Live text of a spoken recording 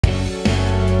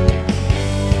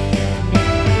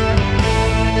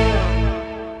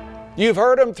You've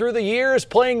heard him through the years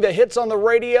playing the hits on the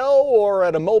radio or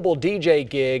at a mobile DJ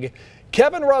gig.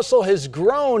 Kevin Russell has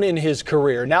grown in his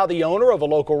career, now the owner of a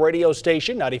local radio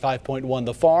station, 95.1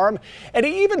 The Farm, and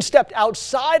he even stepped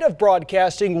outside of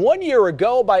broadcasting 1 year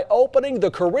ago by opening the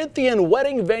Corinthian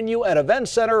Wedding Venue and Event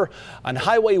Center on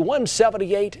Highway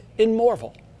 178 in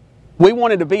Mooreville. We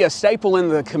wanted to be a staple in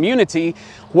the community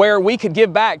where we could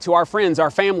give back to our friends,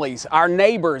 our families, our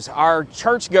neighbors, our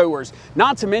churchgoers,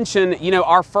 not to mention,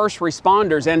 our first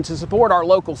responders, and to support our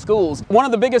local schools. One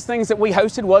of the biggest things that we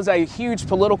hosted was a huge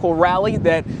political rally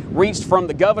that reached from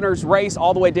the governor's race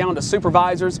all the way down to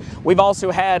supervisors. We've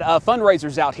also had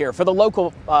fundraisers out here for the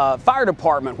local fire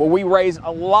department, where we raised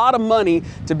a lot of money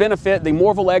to benefit the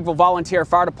Mooreville-Eggville Volunteer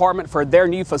Fire Department for their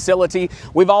new facility.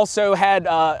 We've also had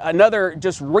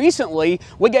just recently,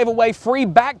 we gave away free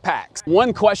backpacks.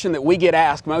 One question that we get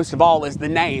asked most of all is the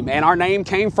name, and our name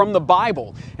came from the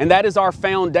Bible, and that is our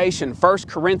foundation. 1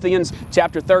 Corinthians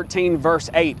chapter 13 verse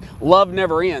 8, love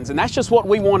never ends. And that's just what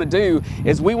we want to do,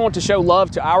 is we want to show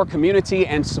love to our community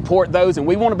and support those, and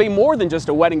we want to be more than just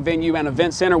a wedding venue and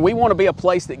event center. We want to be a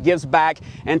place that gives back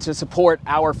and to support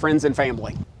our friends and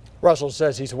family. Russell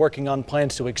says he's working on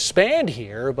plans to expand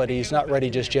here, but he's not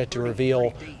ready just yet to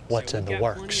reveal what's in the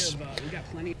works.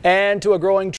 And to a growing